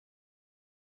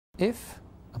If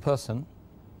a person,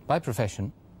 by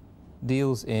profession,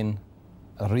 deals in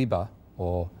riba,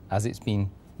 or as it's been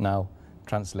now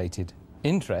translated,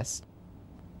 interest,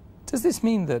 does this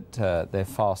mean that their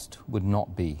fast would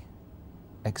not be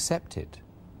accepted?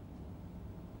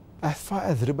 As far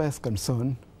as riba is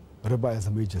concerned, riba is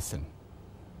a major sin.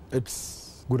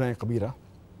 It's Gunai Kabira.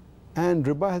 And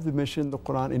riba has been mentioned in the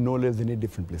Quran in no less than 8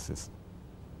 different places.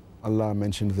 Allah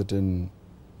mentions it in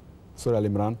Surah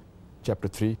Al-Imran, chapter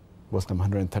 3, verse number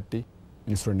 130.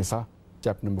 In Surah Nisa,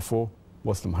 chapter number 4,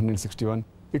 verse number 161.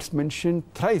 It's mentioned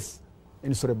thrice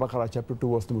in Surah Baqarah, chapter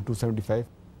 2, verse number 275.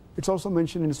 It's also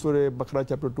mentioned in Surah Baqarah,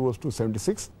 chapter 2, verse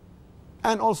 276.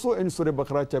 And also in Surah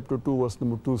Baqarah, chapter 2, verse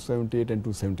number 278 and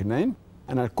 279.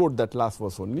 And I'll quote that last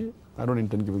verse only. I don't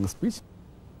intend giving a speech.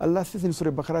 Allah says in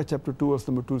Surah Baqarah, chapter 2, verse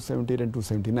number 278 and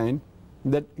 279,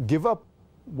 that give up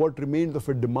what remains of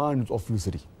your demands of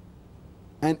usury.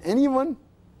 And anyone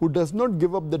who does not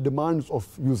give up the demands of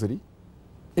usury,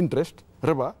 interest,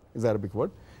 riba is the Arabic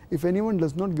word, if anyone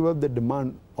does not give up the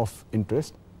demand of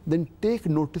interest, then take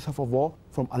notice of a war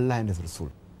from Allah and His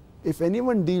Rasul. If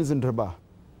anyone deals in riba,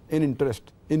 in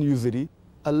interest, in usury,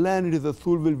 Allah and His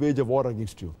Rasul will wage a war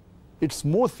against you. It's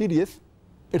more serious,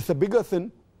 it's a bigger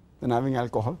sin than having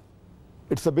alcohol.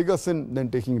 It's a bigger sin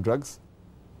than taking drugs.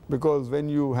 Because when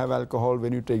you have alcohol,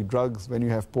 when you take drugs, when you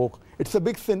have pork, it's a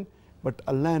big sin, but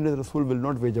Allah and His Rasul will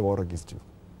not wage a war against you.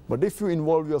 But if you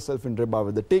involve yourself in riba,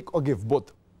 whether take or give,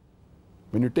 both,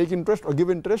 when you take interest or give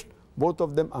interest, both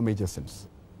of them are major sins.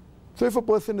 So if a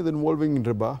person is involving in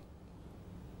riba,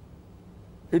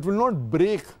 it will not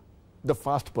break the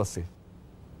fast per se.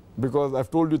 Because I've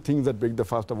told you things that break the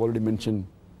fast. I've already mentioned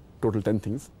total 10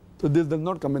 things. So this does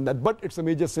not come in that, but it's a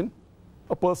major sin.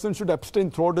 A person should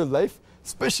abstain throughout his life,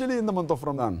 especially in the month of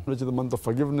Ramadan, which is the month of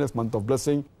forgiveness, month of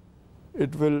blessing.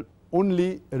 It will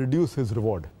only reduce his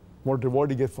reward. What reward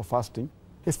he gets for fasting,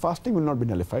 his fasting will not be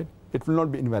nullified, it will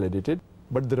not be invalidated,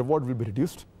 but the reward will be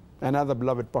reduced. And as the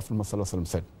beloved Prophet Muhammad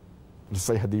said, the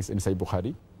Sahih Hadith in Sahih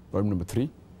Bukhari, volume number 3,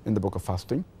 in the book of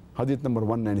fasting, Hadith number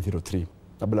 1903,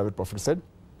 the beloved Prophet said,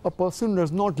 a person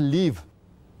does not leave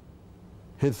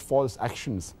his false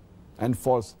actions and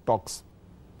false talks.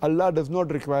 Allah does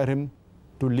not require him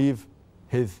to leave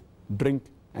his drink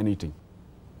and eating.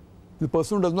 The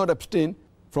person who does not abstain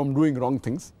from doing wrong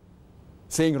things,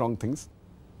 saying wrong things,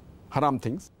 haram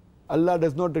things, Allah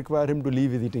does not require him to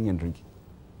leave his eating and drinking.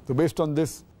 So based on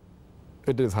this,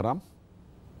 it is haram.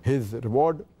 His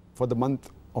reward for the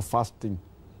month of fasting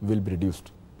will be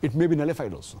reduced. It may be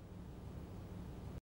nullified also.